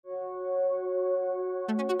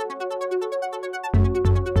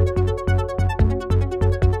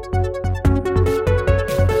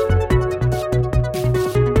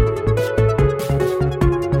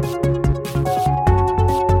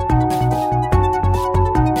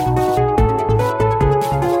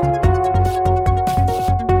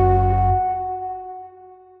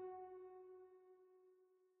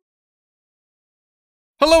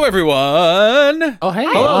Hello, everyone! Oh, hey.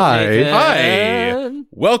 Hello, Nathan. Hi!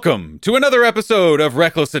 Welcome to another episode of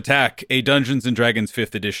Reckless Attack, a Dungeons & Dragons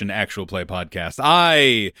 5th edition actual play podcast.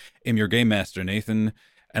 I am your Game Master, Nathan,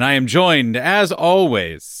 and I am joined, as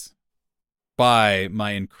always, by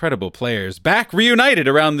my incredible players, back reunited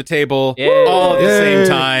around the table, Yay. all at the same Yay.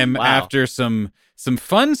 time, Wow. after some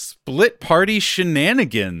fun split party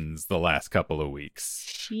shenanigans the last couple of weeks.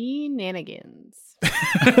 Shenanigans.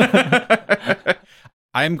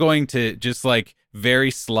 I'm going to just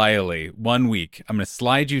very slyly 1 week, I'm going to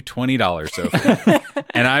slide you $20, Sophie.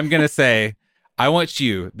 And I'm going to say, I want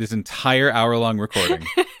you, this entire hour-long recording,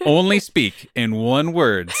 only speak in one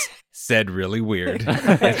word, said really weird.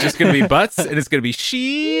 It's just going to be butts, and it's going to be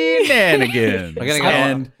shenanigans. We're gonna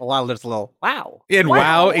and, a lot of this little wow. and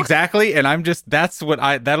wow, exactly. And I'm just,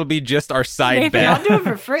 that'll be just our side Nathan, bet. I'll do it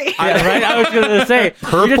for free. Right? I was gonna say you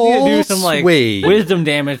just need to do some suede. wisdom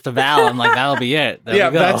damage to Val, and that'll be it. There Yeah,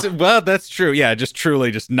 we go. that's true. Yeah, just truly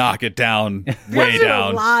just knock it down, way There's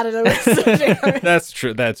down. a lot of those. That's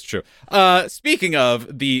true. That's true. Speaking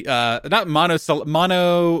of the not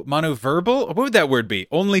monoverbal, what would that word be?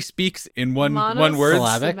 Only speaks in one word.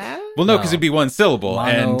 Syllabic? Well, no, because it'd be one syllable.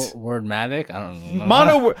 And Wordmatic? I don't know.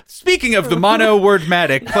 mono. Speaking of the mono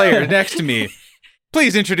wordmatic player next to me,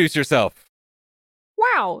 please introduce yourself.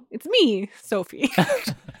 Wow, it's me, Sophie.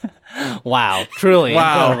 Wow. Truly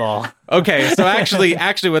Wow. incredible. Okay, so actually,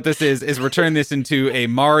 what this is we're turning this into a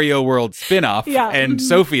Mario World spin-off, Yeah. and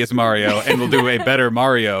Sophie is Mario, and we'll do a better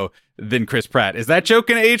Mario than Chris Pratt. Is that joke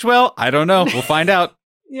gonna age well? I don't know. We'll find out.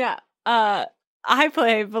 Yeah. I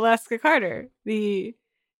play Valeska Carter, the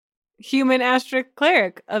human asterisk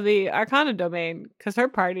cleric of the Arcana domain, because her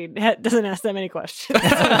party doesn't ask that many questions.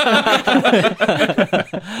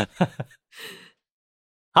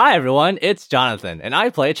 Hi, everyone. It's Jonathan, and I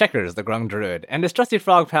play Checkers, the Grung Druid, and his trusty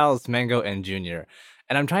frog pals, Mango and Junior.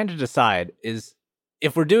 And I'm trying to decide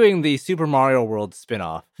if we're doing the Super Mario World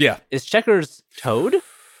spin-off, Yeah. is Checkers Toad?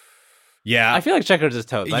 Yeah. I feel like Checkers is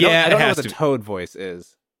Toad. But Yeah, I don't it know has what the to. Toad voice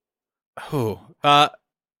is. Oh, I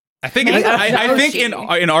think Maybe I think in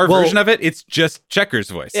our Well- version of it, it's just Checkers'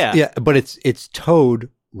 voice. Yeah. Yeah, but it's Toad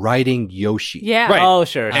riding Yoshi. Yeah. Right. Oh,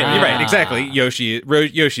 sure. And you're right, exactly.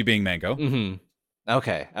 Yoshi being Mango. Mm-hmm.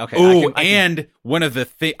 Okay. Oh, and one of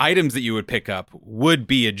the items that you would pick up would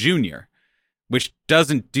be a Junior, which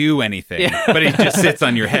doesn't do anything, Yeah. but it just sits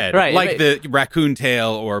on your head, Right, like the raccoon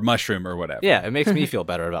tail or mushroom or whatever. Yeah, it makes me feel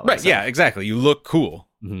better about Right. myself. Yeah. Exactly. You look cool.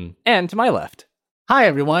 Mm-hmm. And to my left. Hi,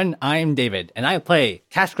 everyone. I'm David, and I play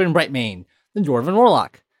Kashgrin Brightmane, the Dwarven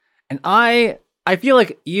Warlock. And I feel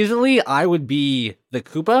like easily I would be the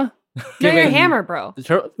Koopa. You're a given hammer, bro.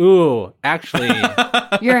 Ooh, actually,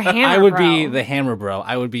 You're a hammer, I would bro. be the hammer bro.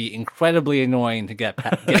 I would be incredibly annoying to get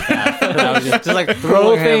past. I would just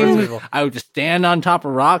throw things. I would just stand on top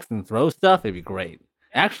of rocks and throw stuff. It'd be great.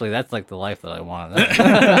 Actually, that's the life that I want.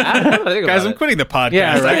 Guys, I'm quitting the podcast.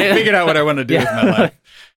 Yeah, right. I figured out what I want to do with my life.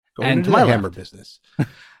 Going And into to my the hammer left. business.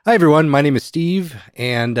 Hi, everyone. My name is Steve,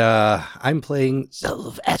 and I'm playing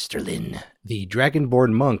Zelv Asterlin, the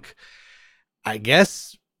Dragonborn monk. I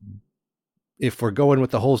guess if we're going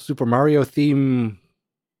with the whole Super Mario theme,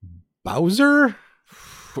 Bowser?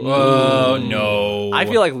 Oh no! I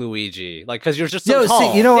feel like Luigi, because you're just No, so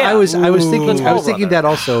tall. see, Yeah. I was thinking Tall brother. that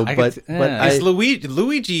also, I but could- but yeah. Is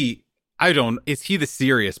Luigi? Is he the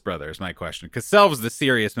serious brother? Is my question, because Selv's the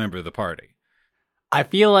serious member of the party. I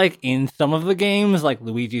feel like in some of the games, like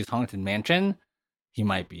Luigi's Haunted Mansion, he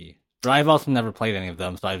might be. But I've also never played any of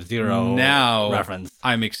them, so I have zero Now reference.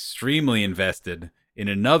 I'm extremely invested in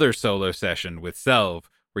another solo session with Selv,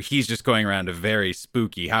 where he's just going around a very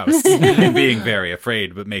spooky house and being very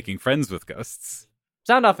afraid, but making friends with ghosts.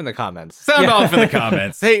 Sound off in the comments. Sound off in the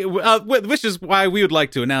comments. Hey, which is why we would like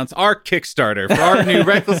to announce our Kickstarter for our new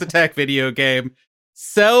Reckless Attack video game,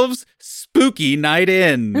 Selv's Spooky Night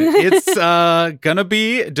In. It's gonna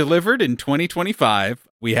be delivered in 2025.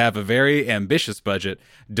 We have a very ambitious budget.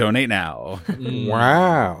 Donate now.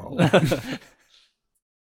 wow.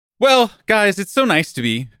 Well, guys, it's so nice to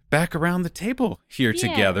be back around the table here Yeah.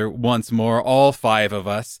 together once more, all five of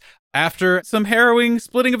us, after some harrowing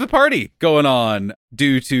splitting of the party going on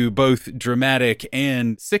due to both dramatic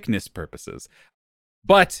and sickness purposes.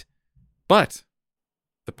 But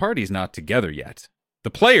the party's not together yet.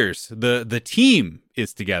 The players, the team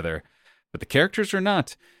is together, but the characters are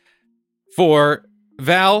not. For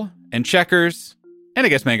Val and Checkers, and I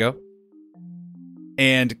guess Mango,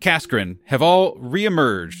 and Kaskrin have all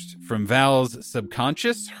reemerged from Val's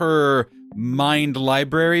subconscious, her mind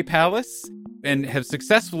library palace, and have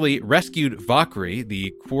successfully rescued Valkyrie,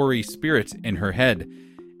 the quarry spirit in her head,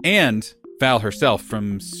 and Val herself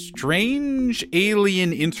from strange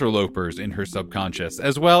alien interlopers in her subconscious,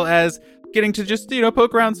 as well as getting to just,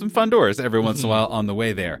 poke around some fun doors every once in a while on the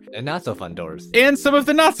way there. And not so fun doors. And some of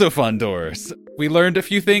the not so fun doors. We learned a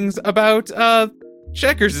few things about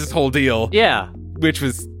Checkers' whole deal. Yeah. Which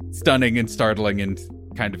was stunning and startling and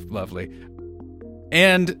kind of lovely.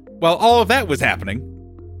 And while all of that was happening,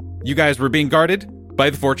 you guys were being guarded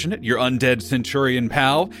by the Fortunate, your undead centurion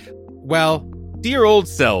pal, while dear old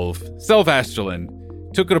Selv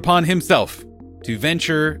Astrolin, took it upon himself to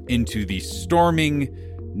venture into the storming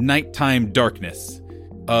nighttime darkness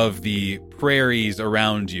of the prairies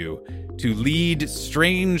around you to lead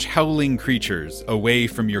strange howling creatures away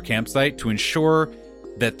from your campsite to ensure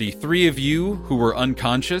that the three of you who were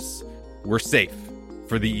unconscious were safe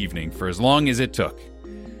for the evening, for as long as it took.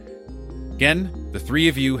 Again, the three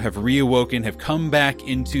of you have reawoken, have come back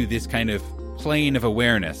into this kind of plane of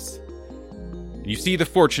awareness. You see the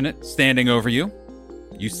Fortunate standing over you.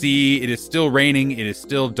 You see it is still raining, it is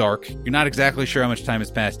still dark. You're not exactly sure how much time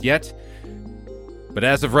has passed yet, but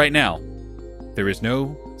as of right now, there is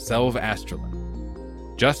no Selv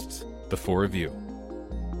Astrolin. Just the four of you.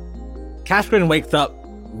 Kaskrin wakes up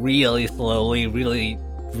really slowly, really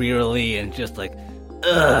wearily, and just like,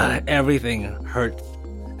 everything hurts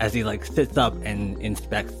as he sits up and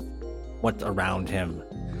inspects what's around him.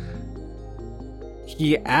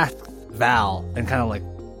 He asks Val and kind of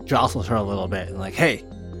jostles her a little bit and hey,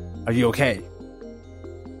 are you okay?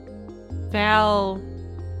 Val,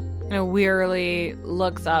 wearily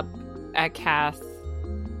looks up at Cass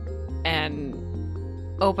and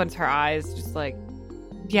opens her eyes, just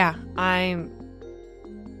yeah, I'm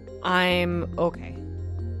okay.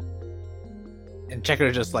 And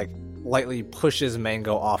Checker just lightly pushes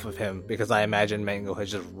Mango off of him because I imagine Mango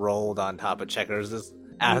has just rolled on top of Checkers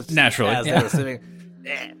naturally as they were sitting.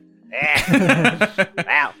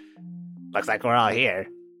 Well, looks like we're all here.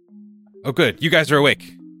 Oh, good. You guys are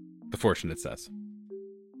awake, the Fortunate says.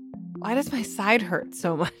 Why does my side hurt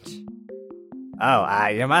so much? Oh,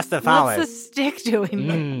 you must have fallen. What's the stick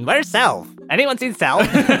doing? Where's Selv? Anyone seen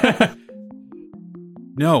Selv?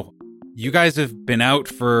 No. You guys have been out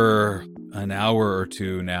for an hour or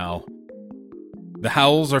two now. The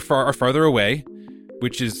howls are farther away,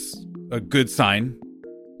 which is a good sign,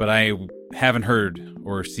 but I haven't heard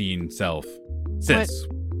or seen Selv since.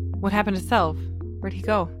 What happened to Selv? Where'd he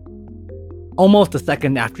go? Almost a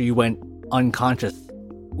second after you went unconscious,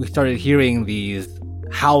 we started hearing these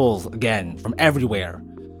howls again from everywhere.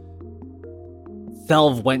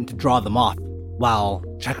 Selv went to draw them off, while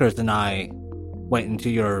Checkers and I went into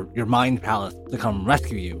your mind palace to come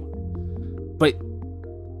rescue you. But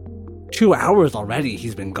 2 hours already,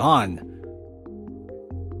 he's been gone.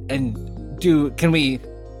 And is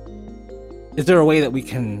there a way that we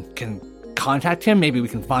can contact him? Maybe we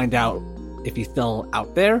can find out if he's still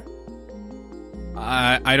out there?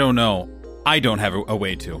 I don't know. I don't have a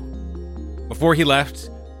way to. Before he left,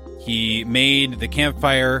 he made the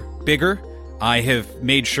campfire bigger. I have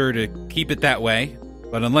made sure to keep it that way.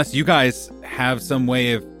 But unless you guys have some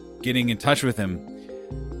way of getting in touch with him,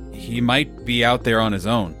 he might be out there on his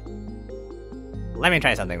own. Let me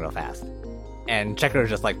try something real fast. And Checker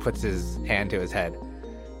just puts his hand to his head.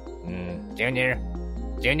 Junior,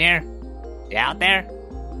 you out there?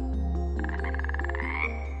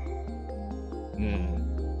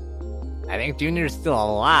 I think Junior's still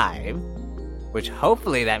alive, which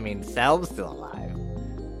hopefully that means Selv's still alive.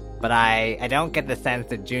 But I don't get the sense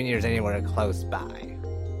that Junior's anywhere close by.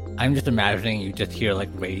 I'm just imagining you just hear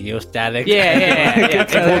radio static. Yeah.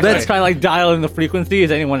 Well, let's try dial in the frequency.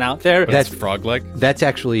 Is anyone out there? That's frog-like. That's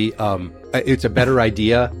actually, it's a better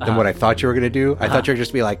idea than what I thought you were going to do. I thought you were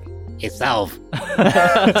just be hey, Selv.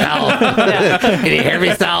 Selv. Can you hear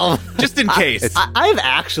me, Selv? Just in case. I've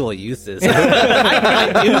actually used this.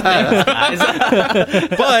 I do things, guys.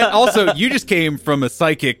 But also, you just came from a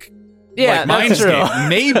psychic mind true. state.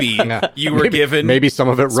 Maybe you were given maybe some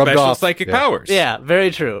of it rubbed special off. psychic powers. Yeah, very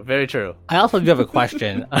true. Very true. I also do have a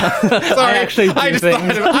question. Sorry, I actually do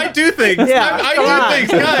I do things. Yeah, I do things,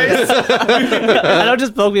 guys. I don't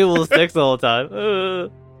just poke people with sticks the whole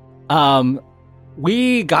time.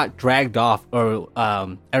 We got dragged off, or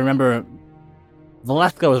I remember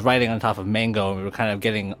Valeska was riding on top of Mango, and we were kind of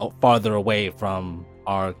getting farther away from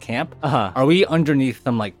our camp. Uh-huh. Are we underneath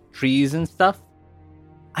some trees and stuff?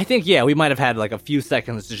 I think, we might have had like a few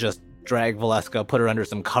seconds to just drag Valeska, put her under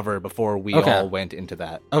some cover before we Okay. all went into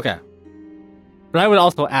that. Okay. But I would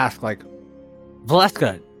also ask, like,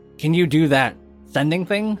 Valeska, can you do that sending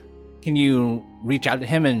thing? Can you reach out to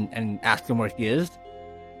him and ask him where he is?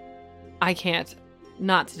 I can't.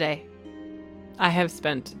 Not today. I have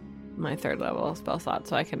spent my 3rd level spell slot,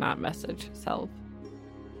 so I cannot message Selv.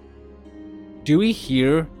 Do we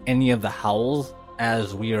hear any of the howls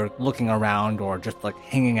as we are looking around or just like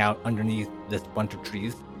hanging out underneath this bunch of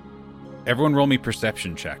trees? Everyone roll me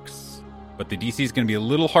perception checks. But the DC is going to be a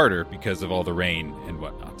little harder because of all the rain and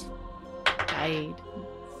whatnot. Died.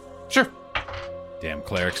 Sure. Damn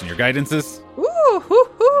clerics and your guidances. Ooh, hoo,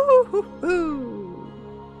 hoo, hoo, hoo.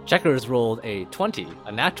 Checkers rolled a 20,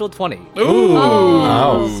 a natural 20. Ooh.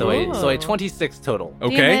 Oh. So a 26 total.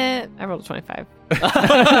 Okay. Damn it. I rolled a 25.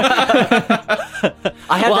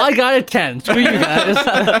 I got a 10. Screw you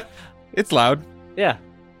guys. It's loud. Yeah.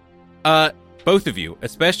 Both of you,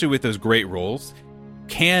 especially with those great rolls,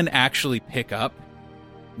 can actually pick up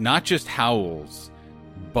not just howls,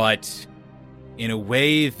 but in a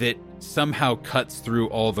way that somehow cuts through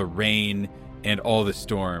all the rain and all the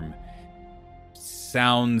storm.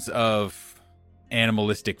 Sounds of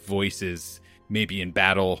animalistic voices, maybe in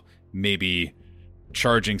battle, maybe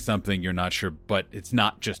charging something, you're not sure, but it's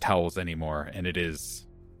not just howls anymore, and it is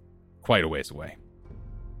quite a ways away.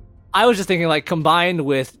 I was just thinking, like, combined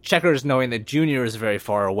with Checkers knowing that Junior is very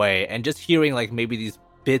far away, and just hearing, like, maybe these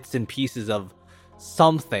bits and pieces of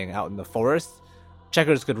something out in the forest,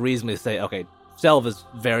 Checkers could reasonably say, okay, Selv is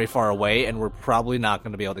very far away, and we're probably not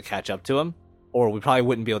going to be able to catch up to him, or we probably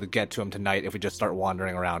wouldn't be able to get to him tonight if we just start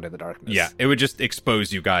wandering around in the darkness. Yeah, it would just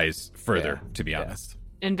expose you guys further, to be Yeah. honest.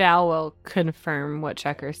 And Val will confirm what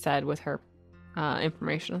Checker said with her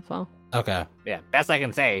information as well. Okay. Yeah, best I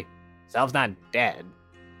can say, Selv's not dead.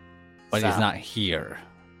 But So- he's not here.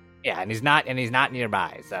 Yeah, and he's not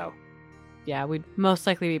nearby, so... Yeah, we'd most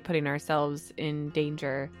likely be putting ourselves in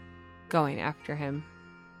danger going after him.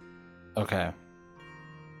 Okay.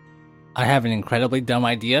 I have an incredibly dumb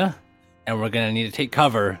idea, and we're going to need to take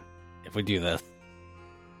cover if we do this.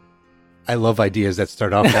 I love ideas that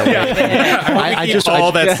start off that way. I want to keep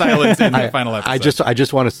all that silence in the final episode. I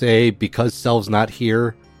just want to say, because Selv's not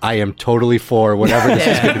here, I am totally for whatever this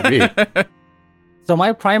is going to be. So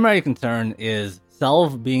my primary concern is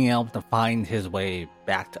Selv being able to find his way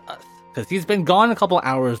back to us. Because he's been gone a couple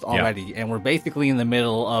hours already, and we're basically in the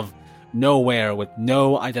middle of nowhere with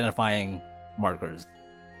no identifying markers.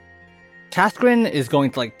 Kaskrin is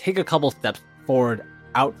going to like take a couple steps forward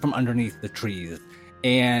out from underneath the trees,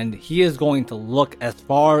 and he is going to look as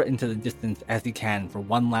far into the distance as he can for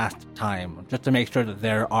one last time, just to make sure that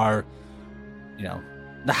there are,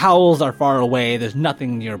 the howls are far away, there's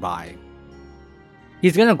nothing nearby.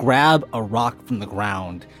 He's going to grab a rock from the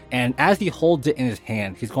ground, and as he holds it in his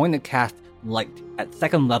hand, he's going to cast light at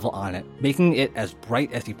 2nd level on it, making it as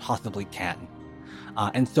bright as he possibly can.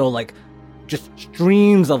 And so, like, just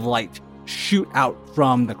streams of light shoot out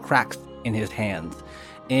from the cracks in his hands.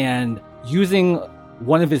 And using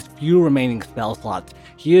one of his few remaining spell slots,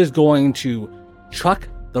 he is going to chuck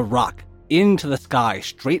the rock into the sky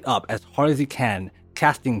straight up as hard as he can,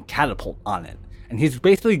 casting catapult on it. And he's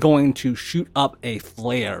basically going to shoot up a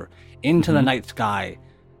flare into the night sky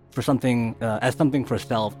for something, as something for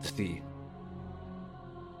Selv to see.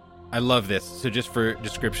 I love this. So just for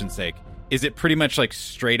description's sake, is it pretty much like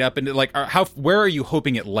straight up into like where are you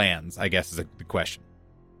hoping it lands? I guess is the question.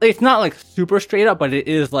 It's not like super straight up, but it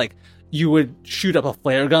is like you would shoot up a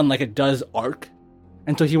flare gun, like it does arc.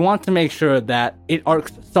 And so he wants to make sure that it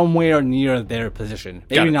arcs somewhere near their position, Got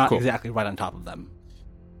maybe it. not Cool. exactly right on top of them.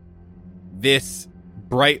 This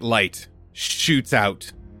bright light shoots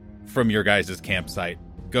out from your guys' campsite.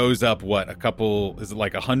 Goes up a couple, is it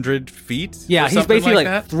like 100 feet? Yeah, or he's something basically like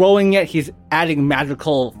that? throwing it. He's adding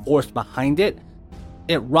magical force behind it.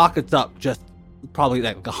 It rockets up just probably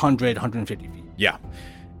like 100, 150 feet. Yeah.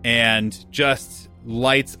 And just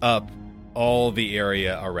lights up all the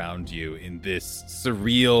area around you in this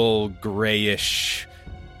surreal, grayish,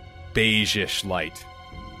 beigeish light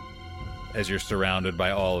as you're surrounded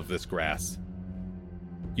by all of this grass.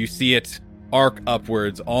 You see it arc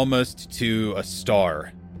upwards almost to a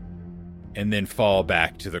star and then fall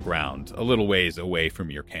back to the ground a little ways away from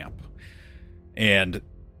your camp. And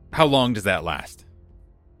how long does that last?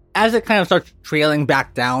 As it kind of starts trailing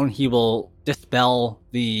back down, he will dispel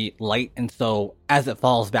the light. And so as it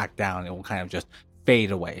falls back down, it will kind of just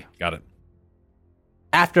fade away. Got it.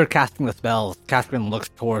 After casting the spells, Kaskrin looks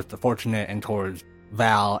towards the Fortunate and towards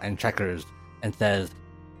Val and Checkers and says,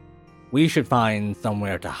 "We should find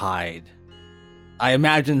somewhere to hide." I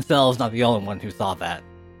imagine Selv's not the only one who saw that.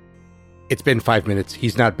 It's been 5 minutes.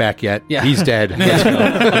 He's not back yet. Yeah. He's dead. Let's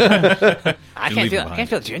go. I leave him can't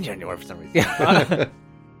feel Ginger anymore for some reason.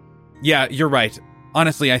 Yeah, you're right.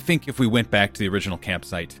 Honestly, I think if we went back to the original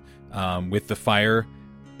campsite with the fire,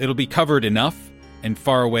 it'll be covered enough and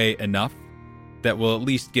far away enough that we'll at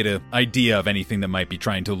least get an idea of anything that might be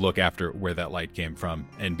trying to look after where that light came from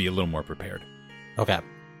and be a little more prepared. Okay.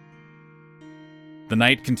 The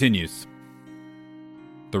night continues.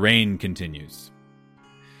 The rain continues.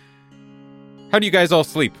 How do you guys all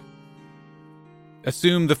sleep?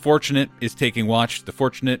 Assume the fortunate is taking watch. The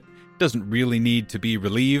fortunate doesn't really need to be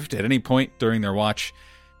relieved at any point during their watch.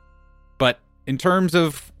 But in terms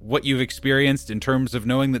of what you've experienced, in terms of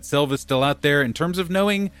knowing that Selv is still out there, in terms of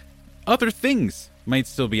knowing other things might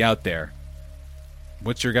still be out there,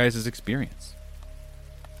 what's your guys' experience?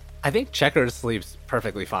 I think Checkers sleeps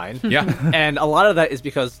perfectly fine. Yeah. And a lot of that is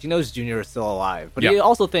because he knows Junior is still alive. But he Yeah.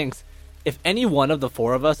 also thinks if any one of the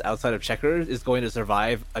four of us outside of Checkers is going to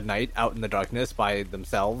survive a night out in the darkness by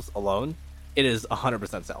themselves alone, it is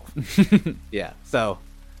 100% Selv. Yeah. So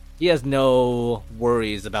he has no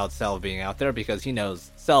worries about Selv being out there because he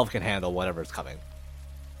knows Selv can handle whatever's coming.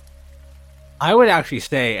 I would actually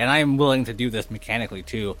say, and I am willing to do this mechanically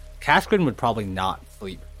too, Kaskrin would probably not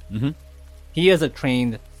sleep. Mm-hmm. He, as a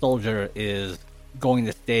trained soldier, is going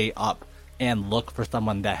to stay up and look for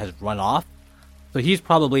someone that has run off. So he's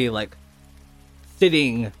probably like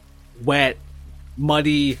sitting wet,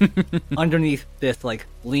 muddy, underneath this like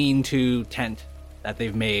lean-to tent that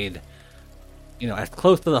they've made, you know, as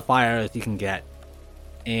close to the fire as he can get,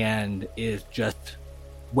 and is just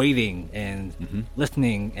waiting and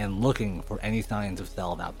listening and looking for any signs of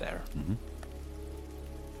Selv out there.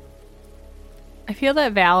 I feel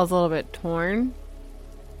that Val is a little bit torn,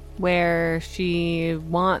 where she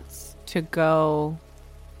wants to go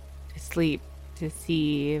to sleep to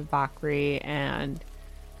see Vakri and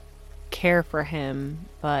care for him,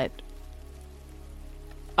 but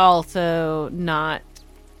also not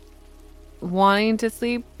wanting to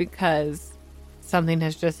sleep because something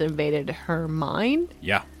has just invaded her mind.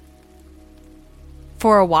 Yeah.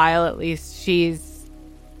 For a while, at least, she's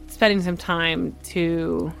spending some time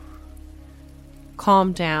to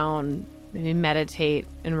calm down, maybe meditate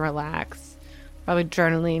and relax, probably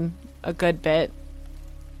journaling a good bit,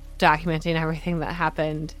 documenting everything that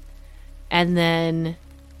happened, and then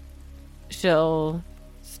she'll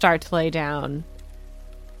start to lay down.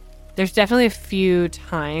 There's definitely a few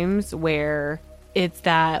times where it's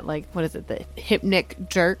that, like, what is it, the hypnic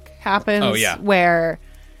jerk happens. Oh, yeah. Where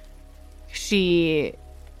she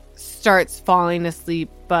starts falling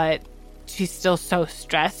asleep, but she's still so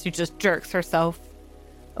stressed, she just jerks herself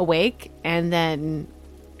awake, and then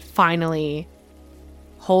finally,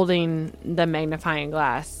 holding the magnifying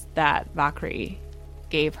glass that Vakri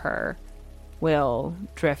gave her, will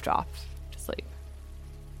drift off to sleep.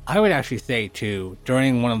 I would actually say, too,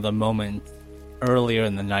 during one of the moments earlier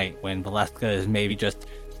in the night when Valeska is maybe just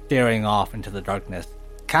staring off into the darkness,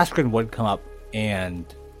 Kaskrin would come up and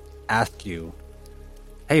ask you,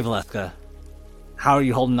 "Hey, Valeska, how are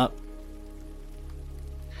you holding up?"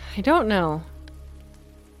 I don't know.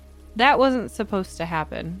 That wasn't supposed to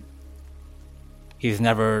happen. He's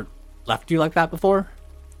never left you like that before?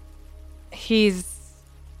 He's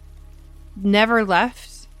never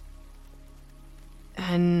left,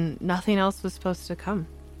 and nothing else was supposed to come.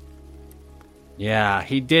 Yeah,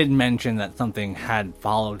 he did mention that something had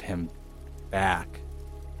followed him back.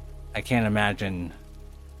 I can't imagine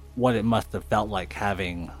what it must have felt like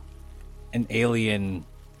having an alien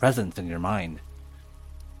presence in your mind.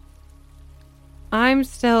 I'm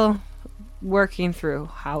still working through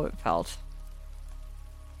how it felt.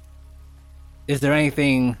 Is there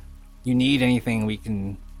anything you need? Anything we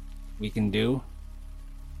can do?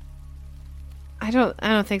 I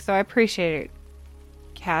don't think so. I appreciate it,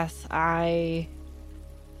 Cass. I'm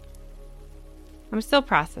still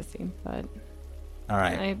processing, but All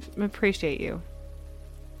right. I appreciate you.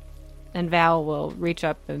 And Val will reach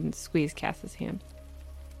up and squeeze Cass's hand.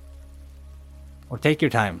 Well, take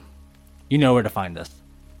your time. You know where to find us.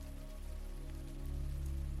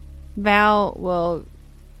 Val will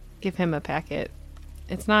give him a packet.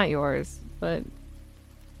 It's not yours, but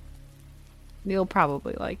you'll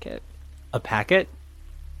probably like it. A packet?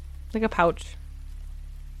 Like a pouch.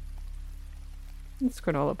 It's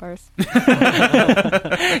granola bars.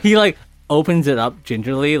 He like opens it up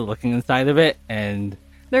gingerly, looking inside of it, and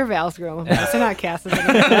They're Val's granola bars. They're not Cass's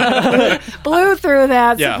anymore. Blew through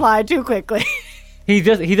that Yeah. supply too quickly. he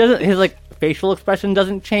doesn't his like facial expression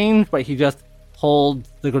doesn't change, but he just holds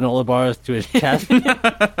the granola bars to his chest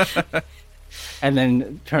and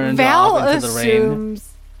then turns Val off into the rain.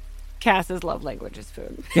 assumes Cass's love language is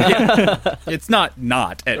food. It's not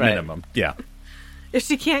at Right. minimum. Yeah. If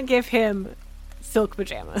she can't give him silk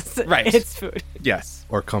pajamas, Right. it's food. Yes.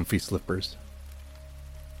 Or comfy slippers.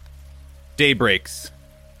 Day breaks.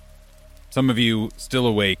 Some of you still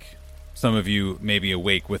awake. Some of you maybe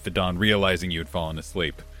awake with the dawn, realizing you had fallen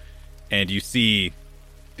asleep. And you see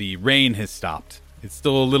the rain has stopped. It's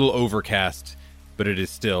still a little overcast, but it is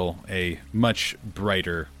still a much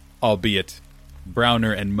brighter, albeit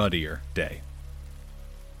browner and muddier day.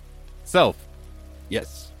 Self,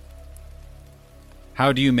 Yes.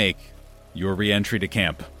 how do you make your re-entry to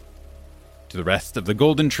camp to the rest of the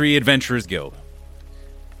Golden Tree Adventurers Guild?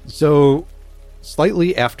 So,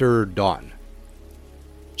 slightly after dawn,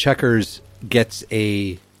 Checkers gets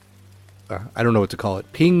a I don't know what to call it,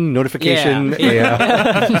 ping notification,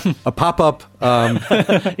 a pop-up.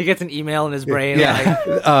 He gets an email in his brain. Yeah.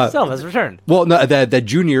 Like, Self has returned. Well, no, that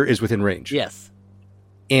Junior is within range. Yes.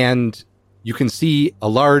 And you can see a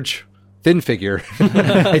large, thin figure,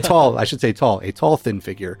 a tall, thin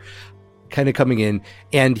figure, kind of coming in,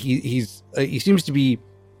 and he seems to be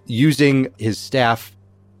using his staff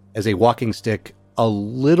as a walking stick a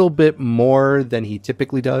little bit more than he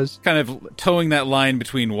typically does. Kind of towing that line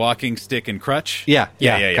between walking stick and crutch. Yeah,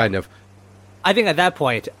 Yeah. kind of. I think at that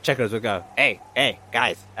point, Checkers would go, hey,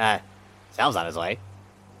 guys, Sal's on his way.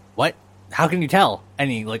 What? How can you tell?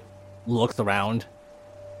 And he, looks around.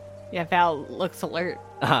 Yeah, Val looks alert.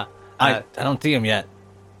 I don't see him yet.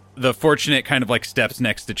 The Fortunate kind of steps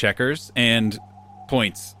next to Checkers and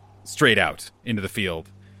points straight out into the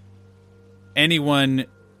field. Anyone,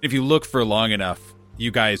 if you look for long enough, you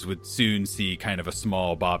guys would soon see kind of a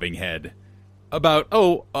small bobbing head about,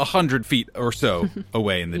 100 feet or so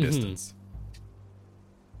away in the distance.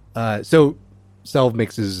 So Selv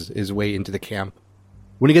makes his way into the camp.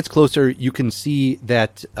 When he gets closer, you can see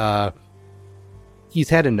that he's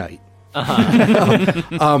had a night.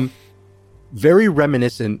 Very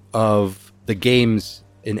reminiscent of the games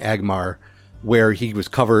in Agmar, where he was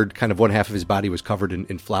covered, kind of one half of his body was covered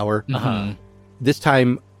in flour. This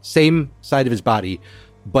time, same side of his body,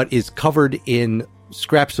 but is covered in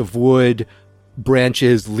scraps of wood,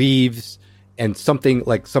 branches, leaves, and something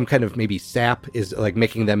like some kind of maybe sap is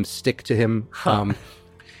making them stick to him.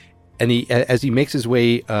 And he, as he makes his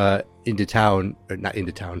way into town, or not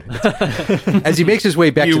into town, as he makes his way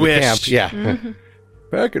back You to the wish. camp,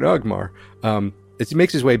 back in Agmar, as he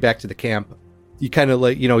makes his way back to the camp, he kind of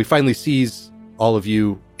he finally sees all of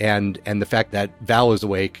you and the fact that Val is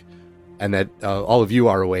awake and that all of you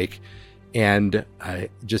are awake, and I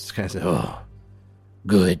just kind of say, "Oh,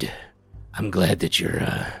 good. I'm glad that you're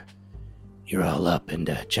all up." And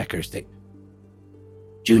Checkers thing,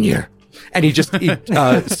 Junior, and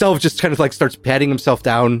Selv just kind of starts patting himself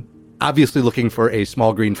down, obviously looking for a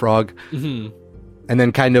small green frog, and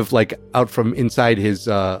then kind of out from inside his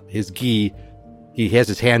gi, he has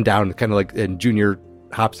his hand down, kind of and Junior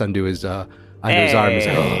hops onto his arm and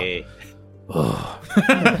says, "Oh,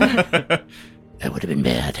 that would have been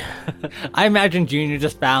bad." I imagine Junior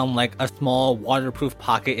just found a small waterproof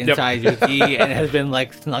pocket inside your gi and has been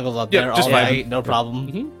snuggled up there just all vibing. night, no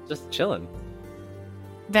problem. Just chilling.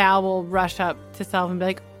 Val will rush up to Selv and be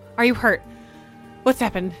like, "Are you hurt? What's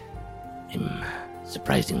happened?" I'm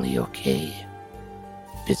surprisingly okay.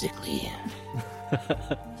 Physically.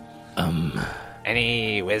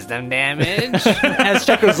 Any wisdom damage? As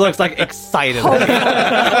Checkers looks excited.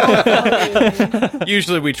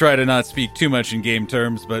 Usually we try to not speak too much in game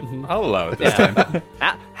terms, but I'll allow it this time.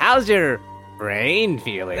 How's your brain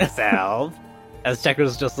feeling, Sal? As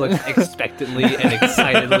Checkers just looks expectantly and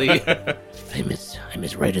excitedly. I'm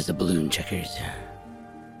as right as a balloon, Checkers.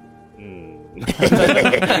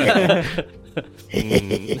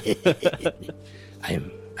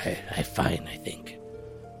 I'm fine, I think.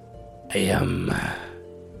 And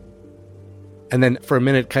then for a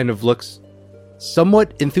minute kind of looks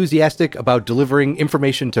somewhat enthusiastic about delivering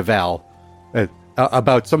information to Val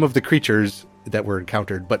about some of the creatures that were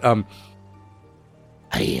encountered, but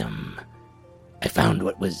I found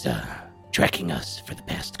what was tracking us for the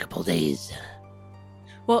past couple days.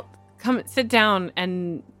 Well, come sit down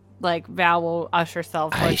and Val will usher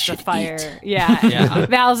Selv I towards the should fire. eat. Yeah.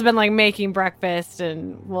 Val's been making breakfast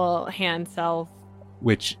and will hand Selv.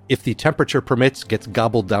 which, if the temperature permits, gets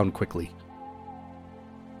gobbled down quickly.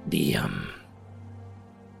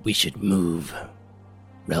 We should move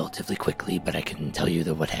relatively quickly, but I can tell you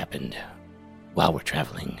what happened while we're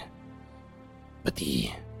traveling. But the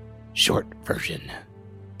short version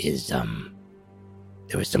is, there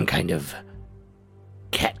was some kind of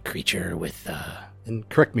cat creature with, And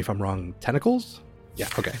correct me if I'm wrong, tentacles? Yeah,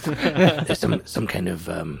 okay. there's some kind of,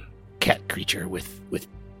 cat creature with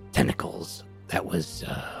tentacles that was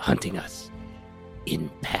hunting us in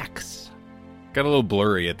packs. Got a little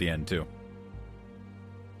blurry at the end, too.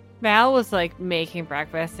 Val was like making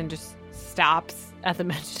breakfast and just stops at the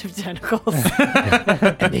mention of tentacles.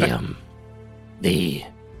 And they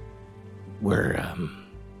were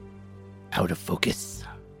out of focus.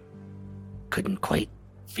 Couldn't quite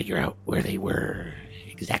figure out where they were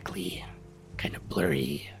exactly. Kind of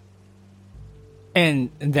blurry.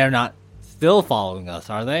 And they're not still following us,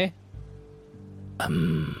 are they?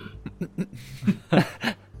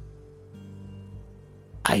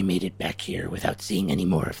 I made it back here without seeing any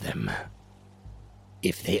more of them.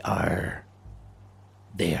 If they are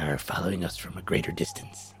following us from a greater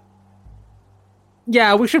distance.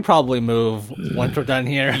 Yeah, we should probably move once we're done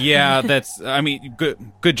here. Yeah,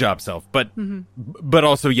 good job, Self. But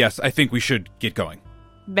also, yes, I think we should get going.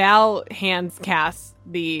 Val hands Cass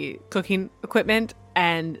the cooking equipment,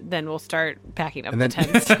 and then we'll start packing up And the then,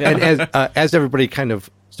 tents. and as everybody kind of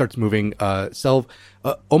starts moving, Selv,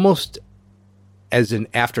 almost as an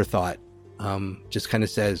afterthought, just kind of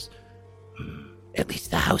says, At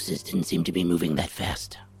least the houses didn't seem to be moving that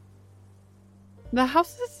fast. The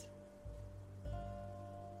houses?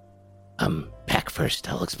 Pack first,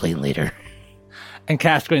 I'll explain later. And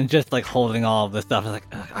Caskrin's just like holding all of this stuff. It's like,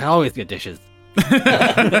 "Ugh, I always get dishes.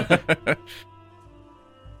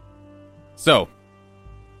 So,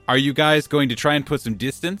 are you guys going to try and put some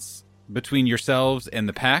distance between yourselves and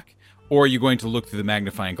the pack? Or are you going to look through the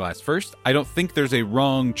magnifying glass first? I don't think there's a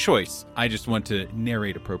wrong choice. I just want to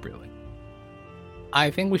narrate appropriately. I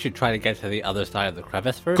think we should try to get to the other side of the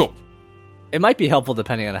crevice first. Cool. It might be helpful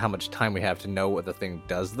depending on how much time we have to know what the thing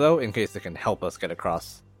does, though, in case it can help us get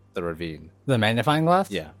across the ravine. The magnifying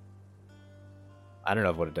glass? Yeah. I don't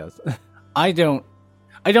know what it does. I don't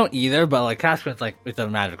either, but like Caskrin's like, it's a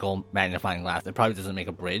magical magnifying glass. It probably doesn't make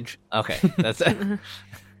a bridge. Okay, that's it.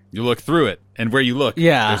 You look through it, and where you look,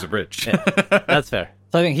 Yeah. there's a bridge. That's fair.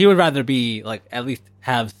 So I think he would rather be like, at least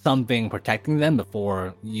have something protecting them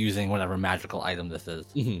before using whatever magical item this is.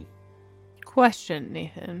 Mm-hmm. Question,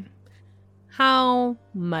 Nathan. How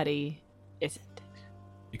muddy is it?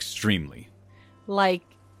 Extremely. Like,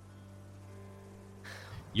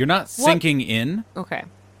 You're not sinking in, okay.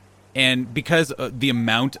 and because the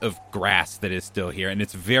amount of grass that is still here, and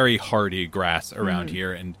it's very hardy grass around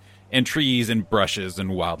here, and trees and brushes and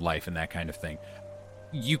wildlife and that kind of thing,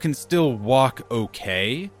 you can still walk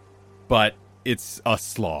okay, but it's a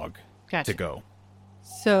slog Gotcha. to go.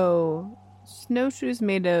 So, snowshoes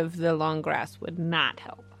made of the long grass would not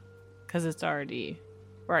help because we're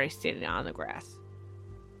already standing on the grass.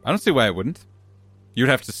 I don't see why it wouldn't. You'd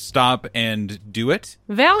have to stop and do it.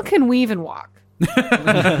 Val can weave and walk.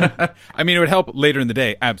 I mean, it would help later in the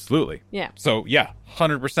day, absolutely. Yeah. So, yeah,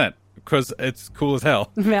 100%, because it's cool as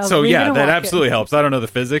hell. Val's So, weaving yeah, and that walking. absolutely helps. I don't know the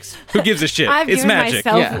physics. Who gives a shit? I've It's given magic.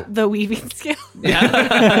 myself the weaving skill.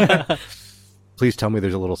 please tell me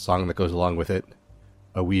there's a little song that goes along with it.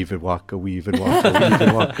 A weave and walk, a weave and walk, a weave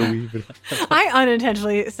and walk, a weave and... I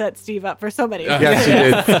unintentionally set Steve up for so many. Yes,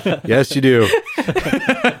 you did. Yes, you do.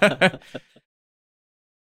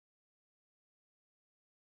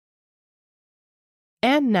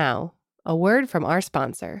 And now, a word from our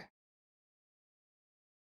sponsor.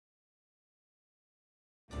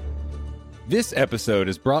 This episode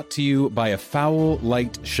is brought to you by A Foul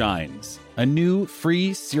Light Shines, a new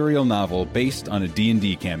free serial novel based on a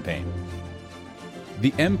D&D campaign.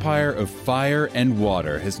 The Empire of Fire and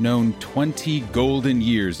Water has known 20 golden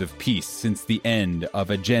years of peace since the end of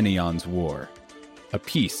Agenion's War, a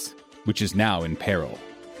peace which is now in peril.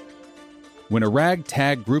 When a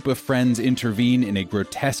ragtag group of friends intervene in a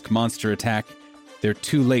grotesque monster attack, they're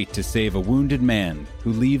too late to save a wounded man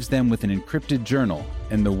who leaves them with an encrypted journal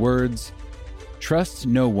and the words, "Trust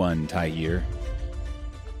no one, Tyir."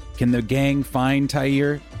 Can the gang find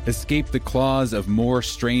Tyir, escape the claws of more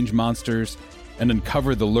strange monsters, and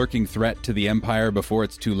uncover the lurking threat to the Empire before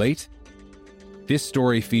it's too late? This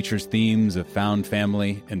story features themes of found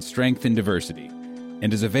family and strength in diversity,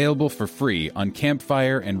 and is available for free on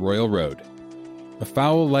Campfire and Royal Road. A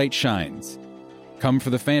Foul Light Shines. Come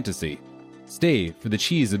for the fantasy. Stay for the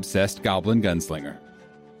cheese-obsessed goblin gunslinger.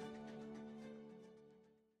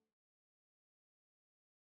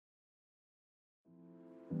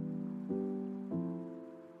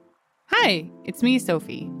 Hi, it's me,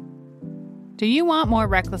 Sophie. Do you want more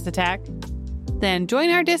Reckless Attack? Then join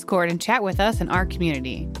our Discord and chat with us in our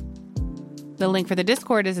community. The link for the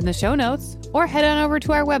Discord is in the show notes, or head on over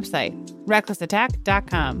to our website,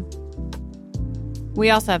 recklessattack.com. We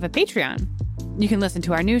also have a Patreon. You can listen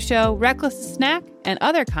to our new show, Reckless Snack, and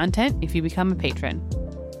other content if you become a patron.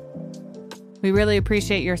 We really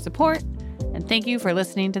appreciate your support, And thank you for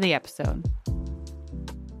listening to the episode.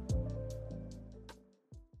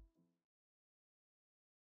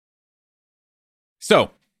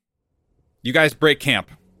 So, you guys break camp,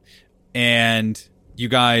 and you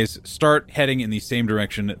guys start heading in the same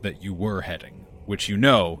direction that you were heading, which you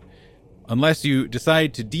know, unless you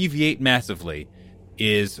decide to deviate massively,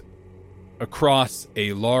 is across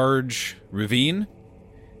a large ravine,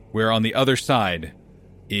 where on the other side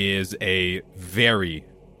is a very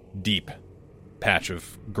deep patch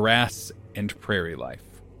of grass and prairie life.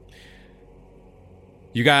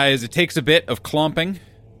 You guys, it takes a bit of clomping.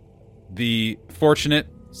 The Fortunate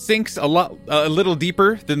sinks a little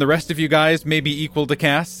deeper than the rest of you guys, maybe equal to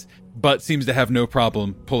Cass, but seems to have no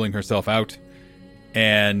problem pulling herself out.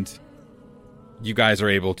 And you guys are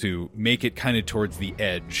able to make it kind of towards the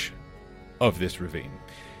edge of this ravine.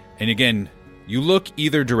 And again, you look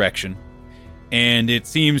either direction, and it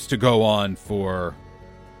seems to go on for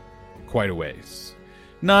quite a ways.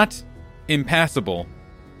 Not impassable,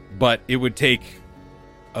 but it would take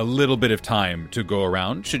a little bit of time to go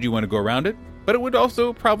around, should you want to go around it. But it would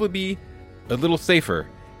also probably be a little safer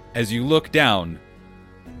as you look down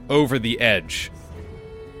over the edge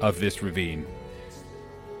of this ravine.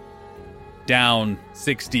 Down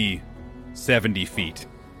 60, 70 feet.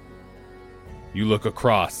 You look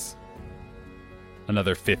across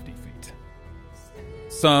another 50 feet.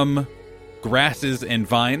 Some grasses and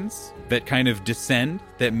vines that kind of descend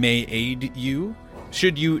that may aid you,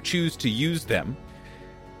 should you choose to use them.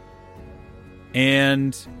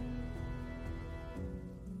 And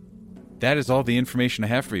that is all the information I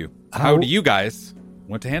have for you. How do you guys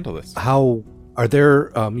want to handle this? How are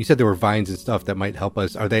there? You said there were vines and stuff that might help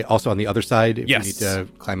us. Are they also on the other side? If Yes. we need to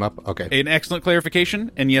climb up. Okay. An excellent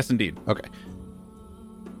clarification, and yes, indeed. Okay.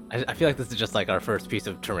 I feel like this is just like our first piece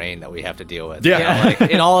of terrain that we have to deal with. Yeah. You know, like,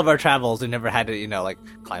 in all of our travels, we've never had to, like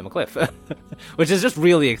climb a cliff, which is just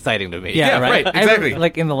really exciting to me. Yeah, right, exactly.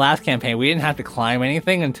 Like in the last campaign, we didn't have to climb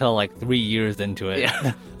anything until like 3 years into it.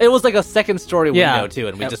 Yeah. It was like a second story window Yeah. too,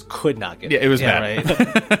 and we just could not get Yeah, it was yeah, bad.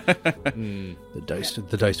 right.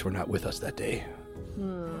 The dice were not with us that day.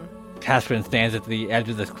 Casperin stands at the edge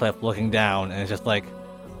of this cliff looking down, and it's just like,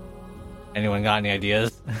 anyone got any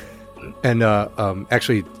ideas? And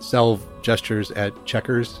actually, Selv gestures at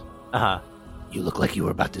Checkers. Uh-huh. You look like you were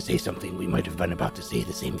about to say something. We might have been about to say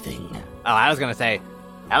the same thing. Oh, I was gonna say,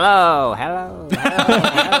 hello.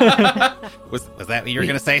 Was that what you were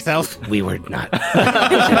going to say, Self? We were not.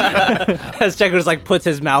 As Checkers like puts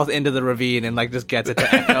his mouth into the ravine and like just gets it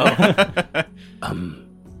to echo.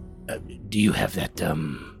 Do you have that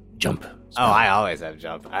jump? Oh, spell? I always have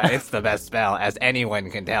jump. It's the best spell, as anyone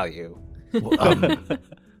can tell you.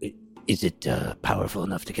 Is it powerful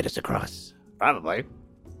enough to get us across? Probably.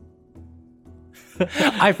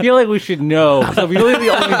 I feel like we should know, so we really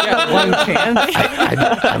only get one chance.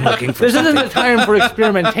 I'm looking for This isn't something. the time for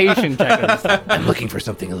experimentation, Checkers. I'm looking for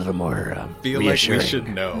something a little more Feel like reassuring. we should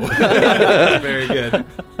know. Very good.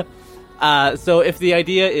 So if the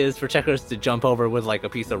idea is for Checkers to jump over with like a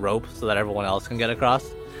piece of rope so that everyone else can get across.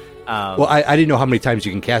 Well, I didn't know how many times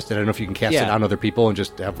you can cast it. I don't know if you can cast it Yeah. on other people and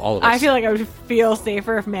just have all of us. I feel like I would feel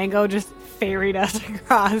safer if Mango just ferried us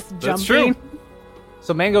across That's jumping. true.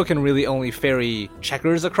 So Mango can really only ferry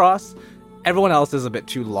Checkers across. Everyone else is a bit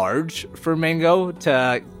too large for Mango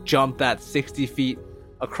to jump that 60 feet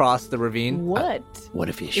across the ravine. What What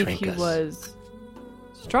if he if shrank he us? was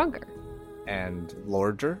stronger? And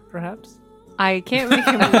larger, perhaps? I can't make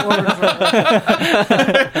him larger.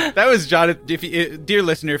 That was Jonathan. Dear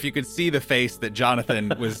listener, if you could see the face that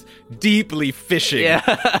Jonathan was deeply fishing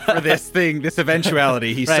for this thing, this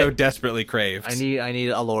eventuality he so Right. desperately craves. I need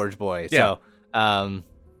a large boy. Yeah. So, I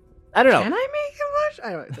don't know. Can I make him large?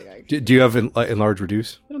 I don't think I can. Do you have enlarge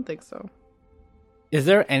reduce? I don't think so. Is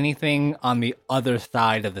there anything on the other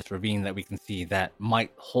side of this ravine that we can see that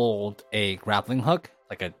might hold a grappling hook?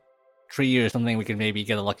 Like a tree or something we could maybe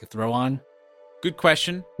get a lucky throw on? Good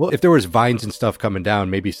question. Well, if there was vines and stuff coming down,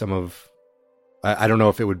 maybe some of... I don't know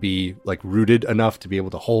if it would be like rooted enough to be able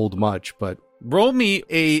to hold much, but Roll me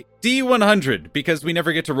a D100 because we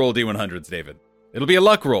never get to roll D100s, David. It'll be a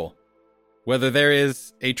luck roll. Whether there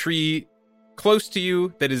is a tree close to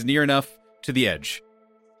you that is near enough to the edge.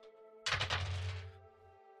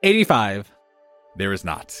 85. There is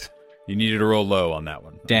not. You needed to roll low on that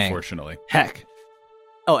one, Dang. unfortunately. Heck.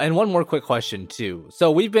 Oh, and one more quick question, too.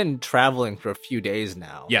 So we've been traveling for a few days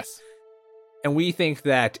now. Yes. And we think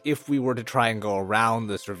that if we were to try and go around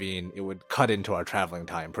this ravine, it would cut into our traveling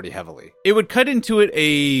time pretty heavily. It would cut into it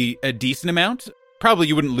a decent amount. Probably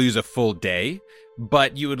you wouldn't lose a full day,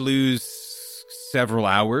 but you would lose several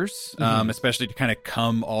hours, especially to kind of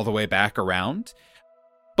come all the way back around.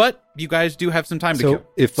 But you guys do have some time to So kill.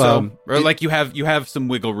 if, Like you have some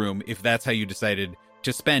wiggle room if that's how you decided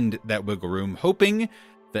to spend that wiggle room, hoping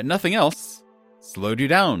that nothing else slowed you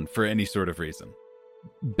down for any sort of reason.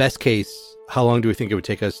 Best case, how long do we think it would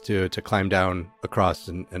take us to climb down across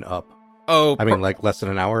and up? Oh, I mean, like less than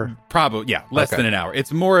an hour? probably, yeah, less Okay. than an hour.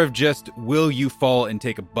 It's more of just, will you fall and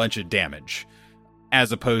take a bunch of damage?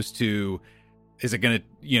 As opposed to, is it going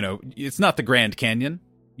to, it's not the Grand Canyon.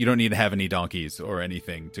 You don't need to have any donkeys or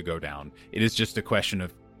anything to go down. It is just a question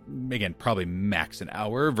of, again, probably max an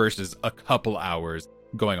hour versus a couple hours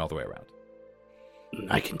going all the way around.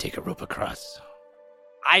 I can take a rope across.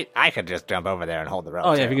 I could just jump over there and hold the rope.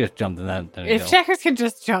 Oh yeah, too. if you could just jump in that. Then If Checkers can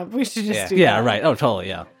just jump, we should just do yeah, that. right. Oh, totally.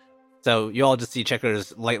 Yeah. So you all just see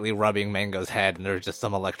Checkers lightly rubbing Mango's head, and there's just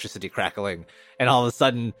some electricity crackling, and all of a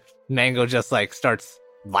sudden, Mango just like starts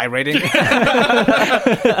vibrating.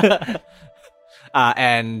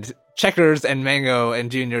 And Checkers and Mango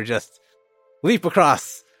and Junior just leap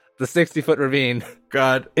across the 60-foot ravine.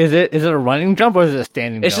 God. Is it a running jump or is it a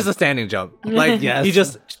standing It's jump? just a standing jump. Like Yes. he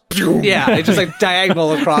just it's just like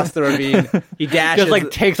diagonal across the ravine. He dashes just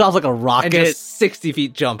like takes off like a and rocket. just 60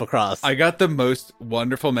 feet jump across. I got the most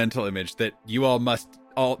wonderful mental image that you all must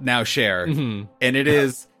all now share. Mhm. And it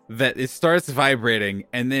is that it starts vibrating,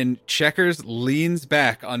 and then Checkers leans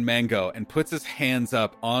back on Mango and puts his hands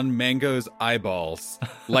up on Mango's eyeballs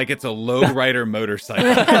like it's a lowrider motorcycle.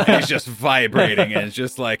 And he's just vibrating, and it's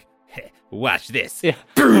just like, hey, watch this. Yeah.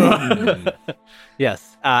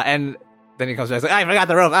 Yes. And then he comes back. He's like, I forgot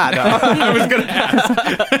the rope. No. I was going to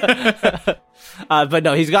ask. But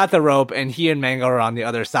no, he's got the rope, and he and Mango are on the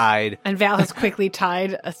other side. And Val has quickly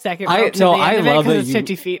tied a second I- rope to no, the end I of it love because that it's you-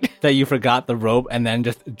 50 feet. that you forgot the rope and then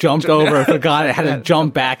just jumped over, forgot it, had to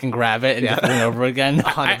jump back and grab it and just went over again.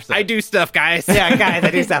 100%. I do stuff, guys. Yeah, guys, I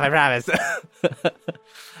do stuff, I promise.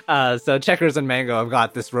 So Checkers and Mango have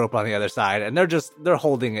got this rope on the other side, and they're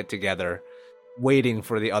holding it together, waiting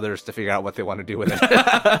for the others to figure out what they want to do with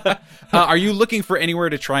it. Are you looking for anywhere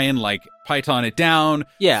to try and like python it down?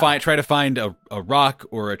 Yeah. Try to find a rock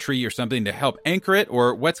or a tree or something to help anchor it?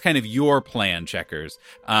 Or what's kind of your plan, Checkers?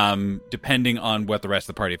 Depending on what the rest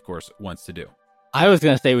of the party, of course, wants to do. I was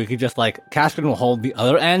gonna say we could just like Caskin will hold the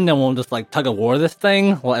other end and we'll just like tug of war this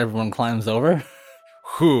thing while everyone climbs over.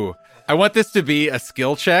 Whew. I want this to be a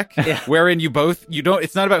skill check wherein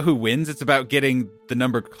it's not about who wins, it's about getting the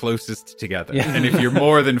number closest together. Yeah. And if you're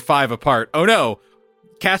more than 5 apart, oh no,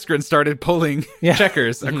 Kaskrin started pulling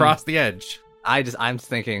Checkers across the edge. I'm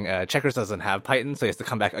thinking Checkers doesn't have Python, so he has to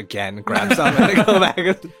come back again, grab some, and then go back.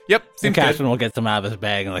 Yep, And seems good. Caskin will get some out of his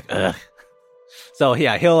bag and like, ugh. So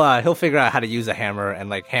yeah, he'll figure out how to use a hammer and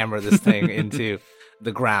like hammer this thing into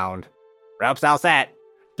the ground. Rope's all set.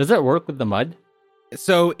 Does it work with the mud?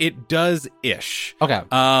 So it does-ish. Okay.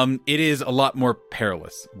 It is a lot more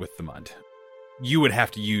perilous with the mud. You would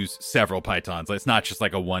have to use several pythons. Like, it's not just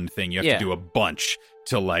like a one thing. You have to do a bunch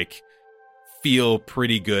to like feel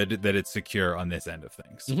pretty good that it's secure on this end of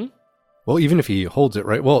things. Mm-hmm. Well, even if he holds it,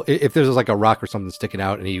 right? Well, if there's like a rock or something sticking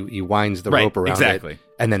out and he winds the Right, rope around exactly. it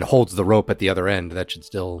and then holds the rope at the other end, that should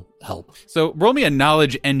still help. So roll me a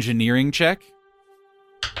knowledge engineering check.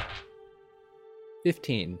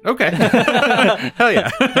 15. Okay. Hell yeah.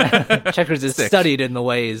 Checkers is 6. studied in the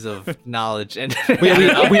ways of knowledge and We You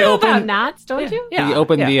know about opened knots, don't you? we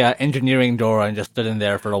opened the engineering door and just stood in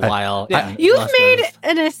there for a while. yeah. You've Unless made there's-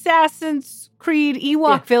 an Assassin's Creed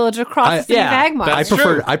Ewok village across the city of Agmar. That's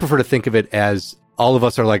I prefer to think of it as all of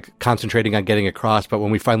us are like concentrating on getting across, but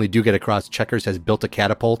when we finally do get across, Checkers has built a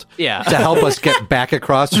catapult Yeah. to help us get back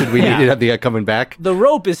across should we need to have the coming back. The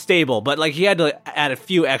rope is stable, but like he had to add a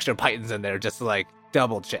few extra pythons in there just to like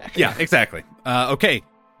double check. Yeah, exactly. Okay.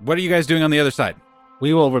 What are you guys doing on the other side?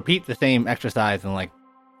 we will repeat the same exercise and like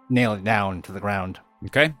nail it down to the ground.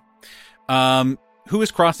 Okay. Who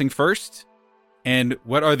is crossing first? And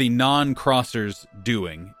what are the non-crossers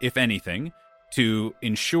doing, if anything, to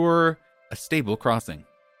ensure a stable crossing?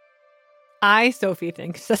 Sophie,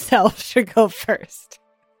 thinks the self should go first.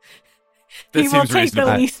 That He will seems take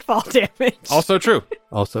reasonable. the least fall damage. Also true.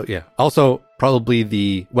 Also, probably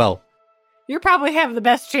You probably have the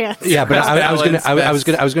best chance. yeah, but I was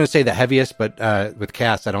balance, gonna say the heaviest, but with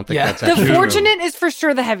Cass, I don't think that's The actually fortunate is for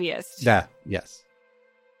sure the heaviest. Yeah, yes.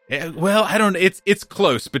 Well, I don't. It's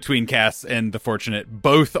close between Cass and the Fortunate.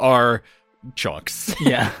 Both are chunks.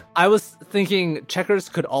 Yeah. I was thinking Checkers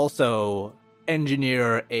could also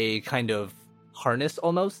engineer a kind of harness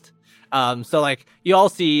almost. So like you all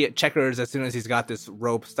see Checkers as soon as he's got this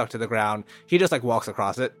rope stuck to the ground, he just like walks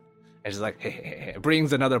across it and just like hey,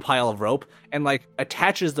 brings another pile of rope and like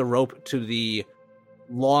attaches the rope to the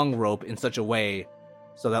long rope in such a way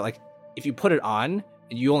so that like if you put it on,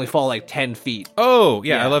 You only fall like 10 feet. Oh,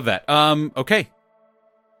 yeah, Yeah. I love that. Okay.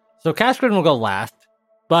 So Cashgrin will go last,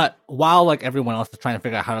 but while like everyone else is trying to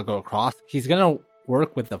figure out how to go across, he's gonna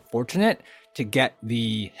work with the Fortunate to get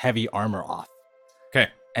the heavy armor off. Okay.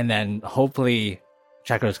 And then hopefully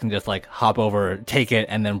Checkers can just like hop over, take it,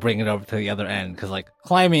 and then bring it over to the other end. Because like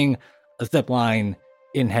climbing a zip line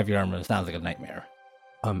in heavy armor sounds like a nightmare.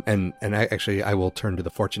 And I will turn to the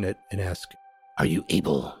Fortunate and ask, Are you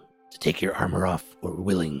able to take your armor off or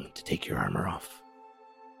willing to take your armor off?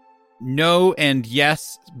 No and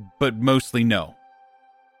yes, but mostly no.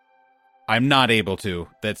 I'm not able to.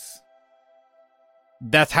 That's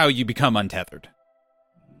how you become untethered.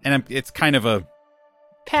 And it's kind of a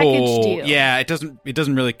Package whole, deal. yeah, it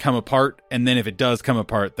doesn't really come apart, and then if it does come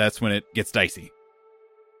apart, that's when it gets dicey.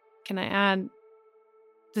 Can I add?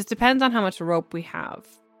 This depends on how much rope we have,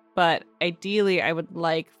 but ideally, I would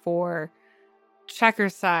like for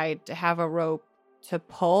Checker's side to have a rope to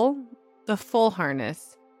pull the full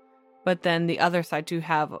harness, but then the other side to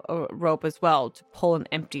have a rope as well to pull an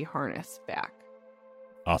empty harness back.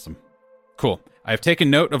 Awesome. Cool. I've taken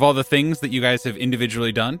note of all the things that you guys have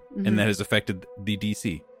individually done, and that has affected the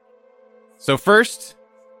DC. So first,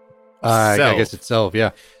 I Selv. guess it's Selv,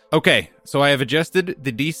 yeah. Okay, so I have adjusted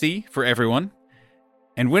the DC for everyone,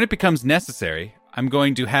 and when it becomes necessary, I'm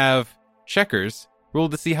going to have Checkers roll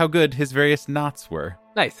to see how good his various knots were.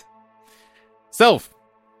 Nice. Self,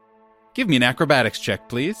 give me an acrobatics check,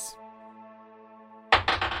 please.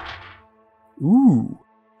 Ooh.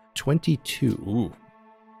 22. Ooh.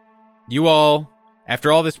 You all,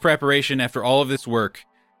 after all this preparation, after all of this work,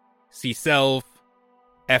 see Selv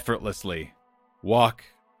effortlessly walk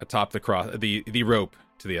atop the rope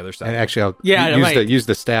to the other side. And actually, I'll Yeah, use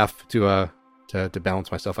the staff to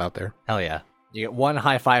balance myself out there. Hell yeah. You get one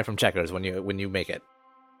high five from Checkers when you make it.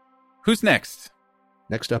 Who's next?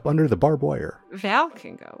 Next up, under the barbed wire. Val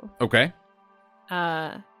can go. Okay.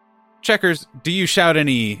 Uh, Checkers, do you shout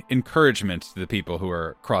any encouragement to the people who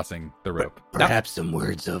are crossing the rope? Perhaps some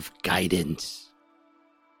words of guidance.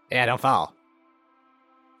 Yeah, don't fall.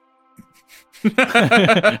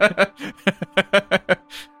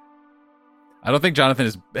 I don't think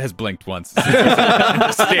Jonathan has blinked once. Stared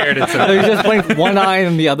at So something. you just blink one eye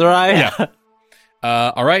and the other eye?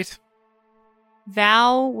 Yeah. All right.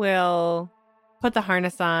 Val will put the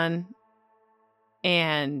harness on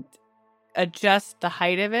and adjust the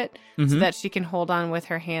height of it so Mhm. that she can hold on with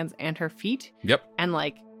her hands and her feet. Yep. And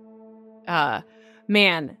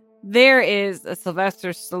man, there is a Sylvester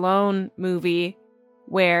Stallone movie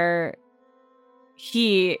where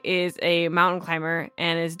he is a mountain climber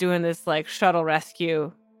and is doing this like shuttle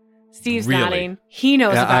rescue. Steve's Really? nodding. He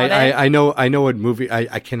knows Yeah, about it. I know what movie.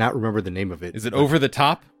 I cannot remember the name of it. Is it but- Over the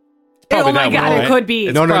Top? Oh my that god, one, it right? could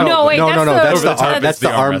be. No, wait, that's the arm. that's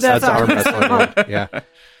the arm That's the arm wrestling. wrestling one. Yeah,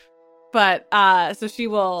 But so she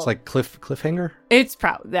will. it's like cliffhanger. It's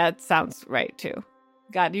that sounds right too.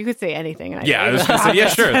 God, you could say anything. And Yeah, I was going to say, yeah,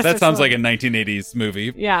 sure. That sounds like a 1980s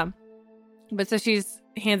movie. Yeah, but so she's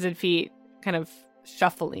hands and feet kind of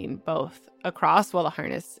shuffling both across while the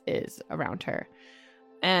harness is around her.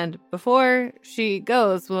 And before she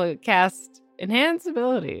goes, we'll cast enhance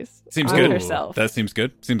abilities. Seems on good. herself That seems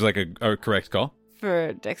good. Seems like a correct call.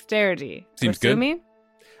 for dexterity. Seems good. Assuming?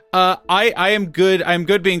 I am good. I'm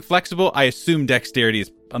good being flexible. I assume dexterity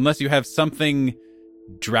is, unless you have something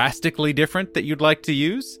drastically different that you'd like to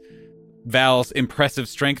use. Val's impressive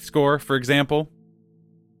strength score, for example.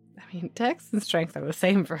 I mean, dex and strength are the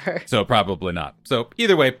same for her. So probably not. So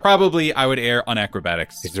either way, probably I would err on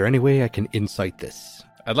acrobatics. Is there any way I can insight this?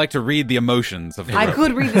 I'd like to read the emotions of the I rope.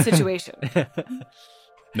 could read the situation.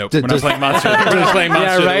 Nope, Does- we're not playing Monster. We're just playing Monster.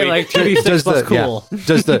 Yeah, of the right. Week. Like 2d6 plus cool.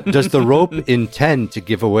 Does the rope intend to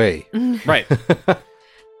give away? Right.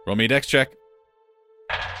 Roll me a dex check.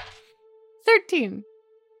 13.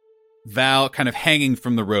 Val kind of hanging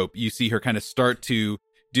from the rope. You see her kind of start to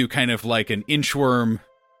do kind of like an inchworm,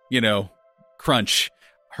 crunch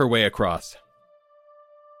her way across.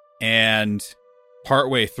 And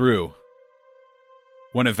partway through,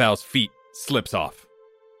 one of Val's feet slips off.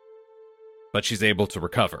 But she's able to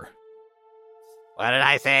recover. What did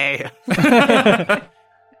I say?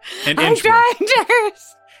 And I'm trying,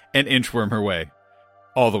 Jers! and inchworm her way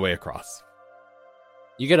all the way across.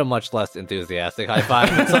 You get a much less enthusiastic high five.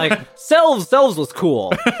 It's like, Selves was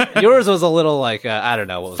cool. Yours was a little like, I don't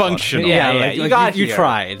know. What was going on. Functional. Yeah, like, you got you here.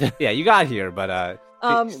 tried. Yeah, you got here, but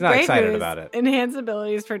she's not Great excited news. about it. Enhance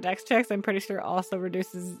abilities for dex checks, I'm pretty sure also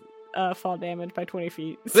reduces fall damage by 20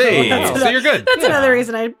 feet. Hey, that's so you're good. That's another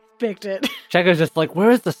reason I picked it. Checker's just like,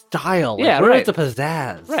 where's the style? Like, Yeah, where's right. the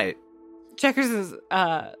pizzazz? Right. Checkers is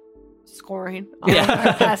scoring all of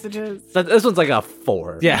our passages. So this one's like a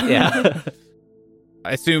 4. Yeah.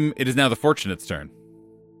 I assume it is now the Fortunate's turn.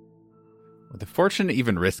 Would the Fortunate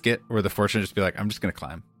even risk it? Or would the Fortunate just be like, I'm just going to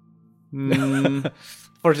climb?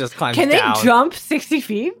 Or just climbs Can they down. jump 60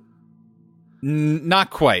 feet? Not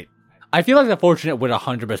quite. I feel like the Fortunate would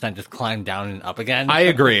 100% just climb down and up again. I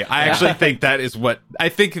agree. I actually think that is what... I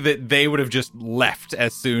think that they would have just left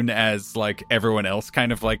as soon as, like, everyone else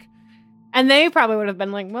kind of, like... And they probably would have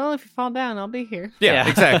been like, well, if you fall down, I'll be here. Yeah,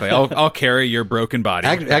 exactly. I'll carry your broken body.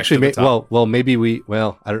 Actually, maybe we.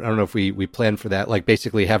 Well, I don't know if we planned for that. Like,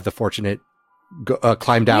 basically, have the Fortunate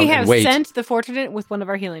climb down We have and wait. sent the Fortunate with one of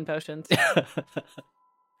our healing potions. I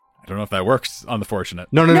don't know if that works on the Fortunate.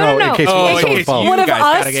 No. In case someone falls. One of guys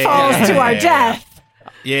us gotta get- falls yeah, to our yeah, death.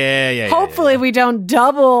 Yeah. Hopefully, we don't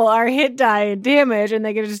double our hit die and damage, and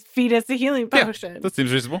they can just feed us a healing potion. That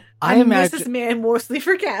seems reasonable. This is mostly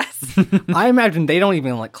for Cass. I imagine they don't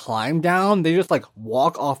even like climb down. They just like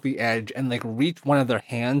walk off the edge and like reach one of their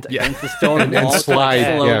hands against the stone And wall, slide,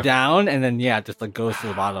 slow yeah. down, and then just like goes to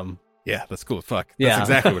the bottom. Yeah, that's cool. Fuck. That's Yeah.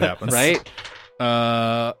 exactly what happens.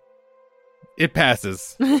 Right? It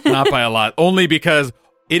passes. Not by a lot. Only because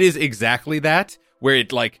it is exactly that, where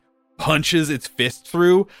it like punches its fist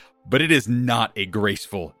through, but it is not a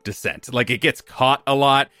graceful descent. Like, it gets caught a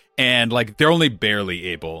lot, and like they're only barely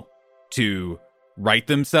able to right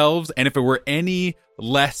themselves. And if it were any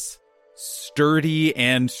less sturdy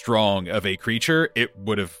and strong of a creature, it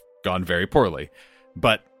would have gone very poorly.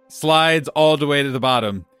 But slides all the way to the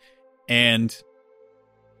bottom, and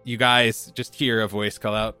you guys just hear a voice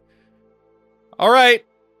call out, "All right,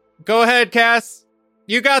 go ahead, Cass.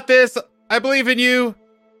 You got this. I believe in you.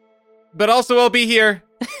 But also, I'll be here."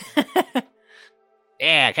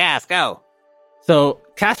 Yeah, Cass, go. So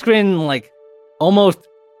Kaskrin like almost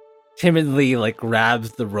timidly like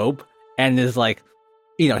grabs the rope and is like,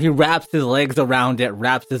 he wraps his legs around it,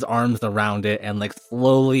 wraps his arms around it, and like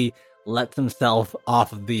slowly lets himself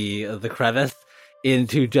off of the crevice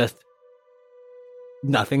into just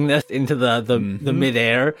nothingness, into the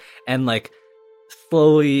midair, and like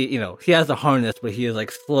slowly, he has a harness, but he is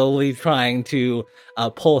like slowly trying to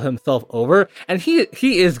pull himself over, and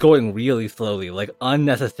he is going really slowly, like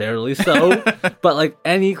unnecessarily so. But like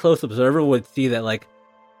any close observer would see that, like,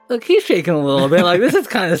 look, he's shaking a little bit, like this is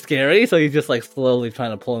kind of scary. So he's just like slowly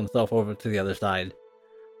trying to pull himself over to the other side.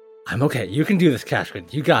 I'm okay. You can do this,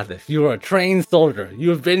 Kaskrin. You got this. You are a trained soldier. You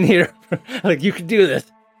have been here. Like, you can do this.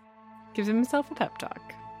 Gives himself a pep talk.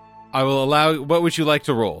 I will allow... What would you like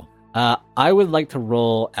to roll? I would like to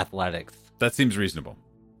roll athletics. That seems reasonable.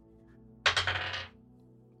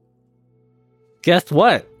 Guess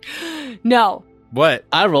what? No. What?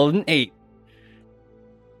 I rolled an 8.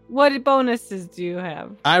 What bonuses do you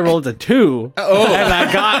have? I rolled a 2. Oh. And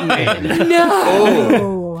I got an 8.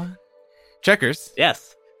 No. Checkers.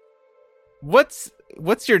 Yes. What's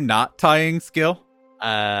your knot tying skill?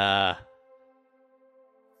 A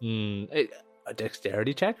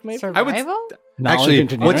dexterity check, maybe? Survival? Knowledge Actually,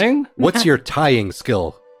 engineering? what's your tying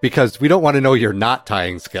skill? Because we don't want to know your not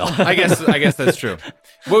tying skill. I guess that's true.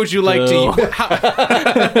 What would you like to...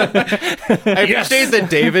 I appreciate that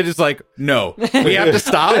David is like, no, we have to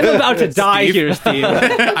stop. I'm about to die Steve. here, Steve.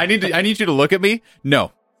 I need you to look at me.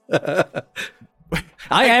 No.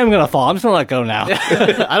 I am gonna fall. I'm just gonna let go now.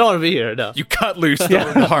 I don't want to be here, no. You cut loose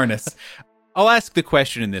the harness. I'll ask the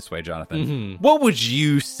question in this way, Jonathan. Mm-hmm. What would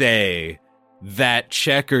you say that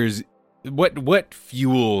Checkers... What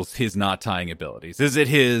fuels his knot tying abilities? Is it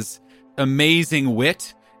his amazing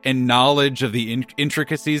wit and knowledge of the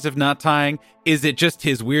intricacies of knot tying? Is it just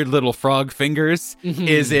his weird little frog fingers? Mm-hmm.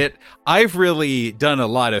 Is it, I've really done a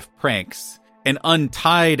lot of pranks and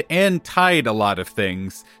untied and tied a lot of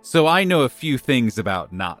things, so I know a few things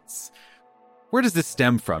about knots. Where does this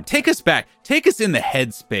stem from? Take us back. Take us in the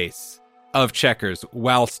headspace of Checkers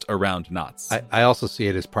whilst around knots. I also see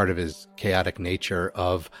it as part of his chaotic nature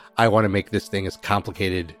of, I want to make this thing as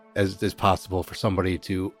complicated as possible for somebody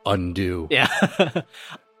to undo. Yeah.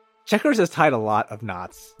 Checkers has tied a lot of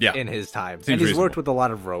knots Yeah. in his time. Seems and he's reasonable. worked with a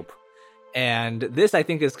lot of rope. And this, I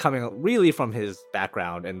think, is coming really from his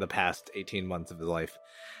background in the past 18 months of his life.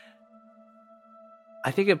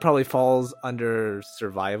 I think it probably falls under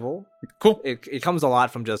survival. Cool. It comes a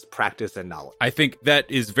lot from just practice and knowledge. I think that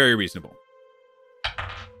is very reasonable.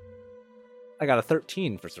 I got a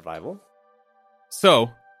 13 for survival.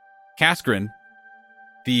 So, Kaskrin,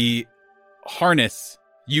 the harness,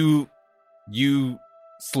 you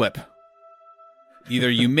slip.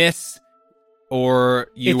 Either you miss or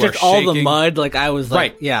you it's are just all the shaking. mud. Like I was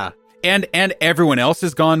like, Right. yeah. And everyone else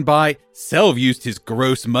has gone by. Selv used his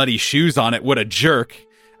gross, muddy shoes on it. What a jerk.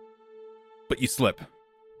 But you slip.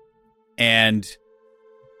 and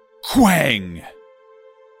whang!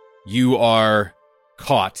 You are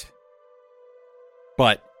caught,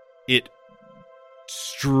 but it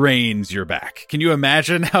strains your back. Can you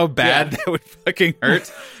imagine how bad that would fucking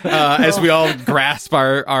hurt? As we all grasp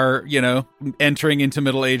our entering into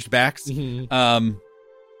middle-aged backs. Mm-hmm.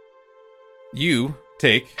 You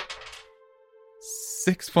take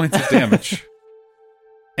 6 points of damage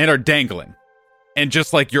and are dangling. And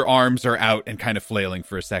just like your arms are out and kind of flailing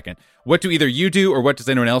for a second. What do either you do or what does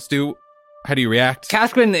anyone else do? How do you react?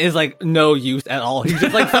 Casquin is like no use at all. He's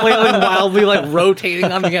just like flailing wildly, like rotating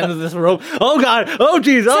on the end of this rope. Oh god! Oh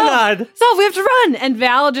jeez! Oh god! So we have to run, and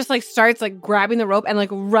Val just like starts like grabbing the rope and like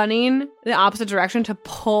running the opposite direction to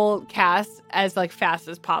pull Cass as like fast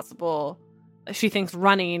as possible. She thinks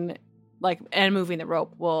running like and moving the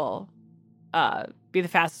rope will be the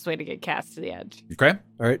fastest way to get Cass to the edge. Okay.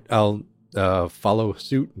 All right, I'll follow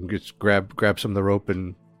suit and just grab some of the rope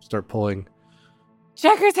and start pulling.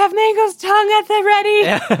 Checkers have Mango's tongue at the ready.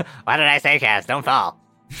 Yeah. Why did I say, Cass? Don't fall.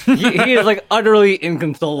 He is like utterly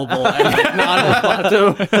inconsolable and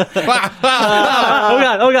non-responsive. Oh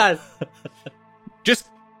god! Oh god! Just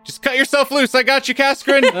cut yourself loose. I got you,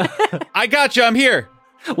 Cascarin. I got you. I'm here.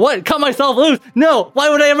 What? Cut myself loose? No! Why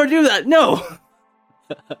would I ever do that? No!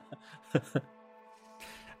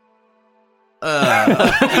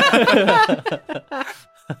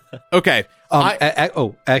 Okay.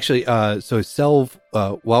 Actually, so Selv,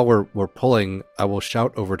 while we're pulling, I will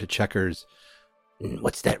shout over to Checkers.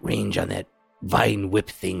 What's that range on that vine whip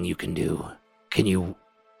thing you can do? Can you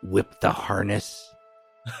whip the harness?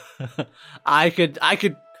 I could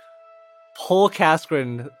pull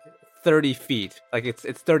Cascarin 30 feet. Like it's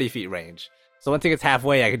 30 feet range. So once he gets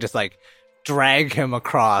halfway, I could just like drag him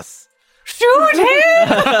across. Shoot him!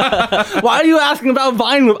 Why are you asking about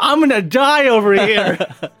vine whip? I'm gonna die over here.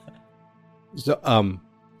 So,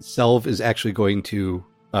 Selv is actually going to,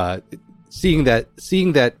 seeing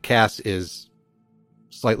that Cass is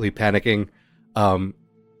slightly panicking,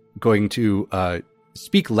 going to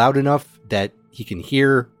speak loud enough that he can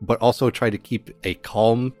hear, but also try to keep a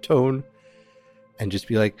calm tone, and just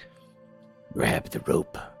be like, Grab the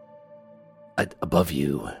rope above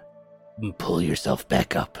you and pull yourself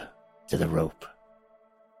back up to the rope.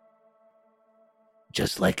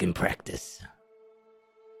 Just like in practice.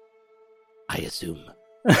 I assume.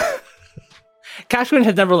 Cascarin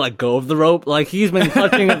has never let go of the rope. Like, he's been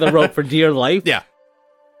clutching at the rope for dear life. Yeah.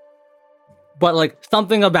 But, like,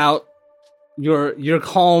 something about your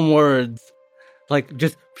calm words, like,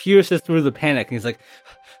 just pierces through the panic. And he's like,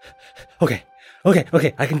 okay,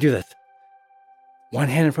 I can do this. One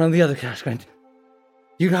hand in front of the other, Cascarin.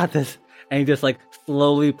 You got this. And he just, like,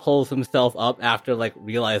 slowly pulls himself up after, like,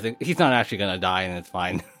 realizing he's not actually gonna die and it's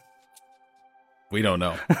fine. We don't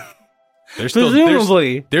know.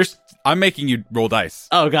 Presumably. I'm making you roll dice.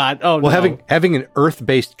 Oh, God. Oh, well, no. having an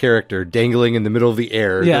Earth-based character dangling in the middle of the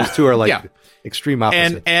air, those two are like extreme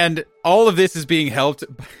opposites. And all of this is being helped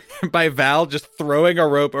by Val just throwing a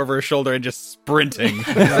rope over her shoulder and just sprinting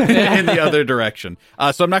in the other direction.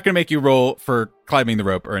 So I'm not going to make you roll for climbing the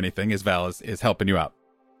rope or anything, as Val is helping you out.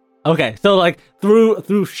 Okay, so like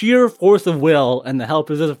through sheer force of will and the help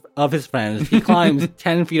of his friends, he climbs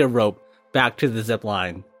 10 feet of rope back to the zip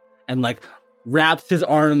line and like wraps his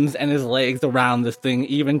arms and his legs around this thing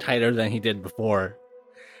even tighter than he did before.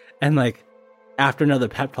 And like after another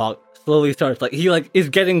pep talk, slowly starts like he like is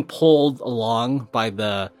getting pulled along by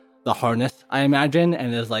the harness, I imagine,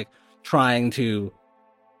 and is like trying to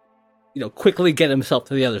quickly get himself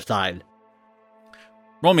to the other side.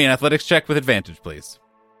 Roll me an athletics check with advantage, please.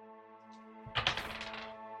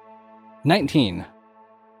 19.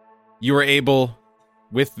 You were able,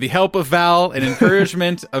 with the help of Val and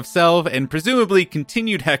encouragement of Selv and presumably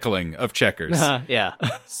continued heckling of Checkers,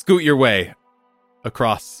 scoot your way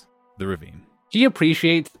across the ravine. He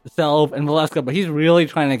appreciates Selv and Valeska, but he's really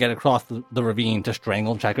trying to get across the ravine to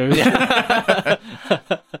strangle Checkers.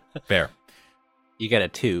 Fair. You get a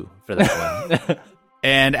 2 for that one.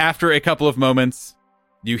 And after a couple of moments,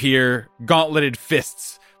 you hear gauntleted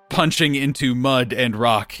fists punching into mud and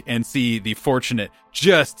rock and see the fortunate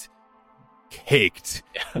just caked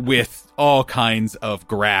with all kinds of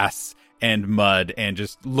grass and mud and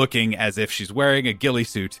just looking as if she's wearing a ghillie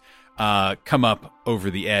suit come up over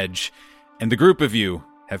the edge. And the group of you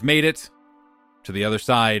have made it to the other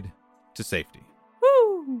side to safety.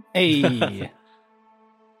 Woo! Hey.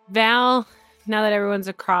 Val, now that everyone's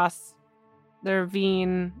across the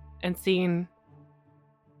ravine and seeing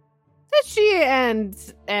that she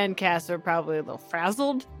and Cass are probably a little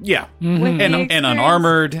frazzled. Yeah. Mm-hmm. With the And experience.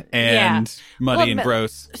 unarmored and muddy Well, and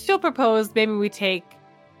gross. She'll propose maybe we take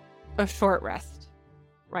a short rest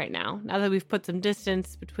right now that we've put some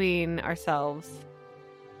distance between ourselves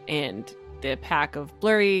and the pack of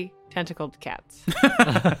blurry tentacled cats.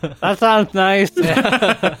 That sounds nice.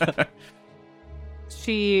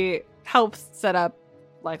 She helps set up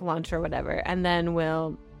like lunch or whatever, and then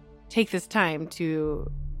will take this time to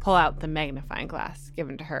pull out the magnifying glass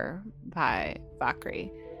given to her by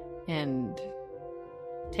Vakri and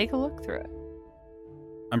take a look through it.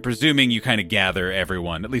 I'm presuming you kind of gather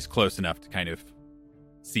everyone, at least close enough to kind of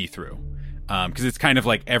see through. Because it's kind of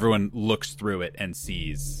like everyone looks through it and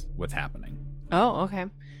sees what's happening. Oh, okay.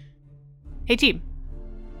 Hey, team.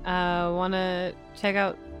 Want to check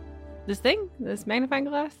out this thing? This magnifying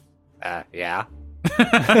glass? Yeah.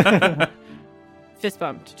 Fist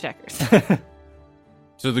bump to Checkers.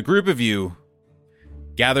 So the group of you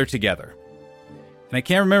gather together. And I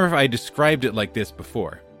can't remember if I described it like this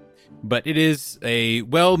before, but it is a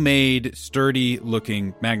well-made,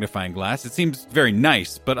 sturdy-looking magnifying glass. It seems very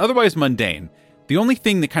nice, but otherwise mundane. The only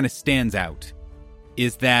thing that kind of stands out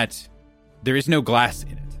is that there is no glass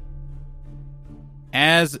in it.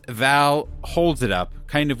 As Val holds it up,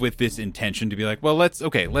 kind of with this intention to be like, well, let's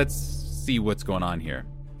see what's going on here.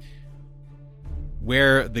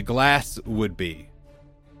 Where the glass would be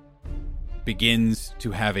begins to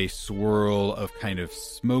have a swirl of kind of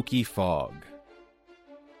smoky fog.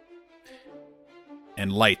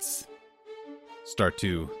 And lights start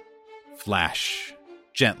to flash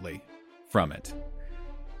gently from it.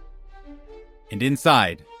 And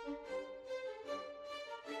inside...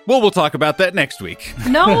 well, we'll talk about that next week.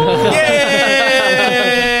 No!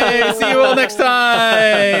 Yay! See you all next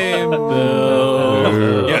time!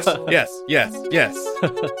 No. Yes.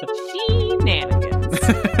 Shenanigans.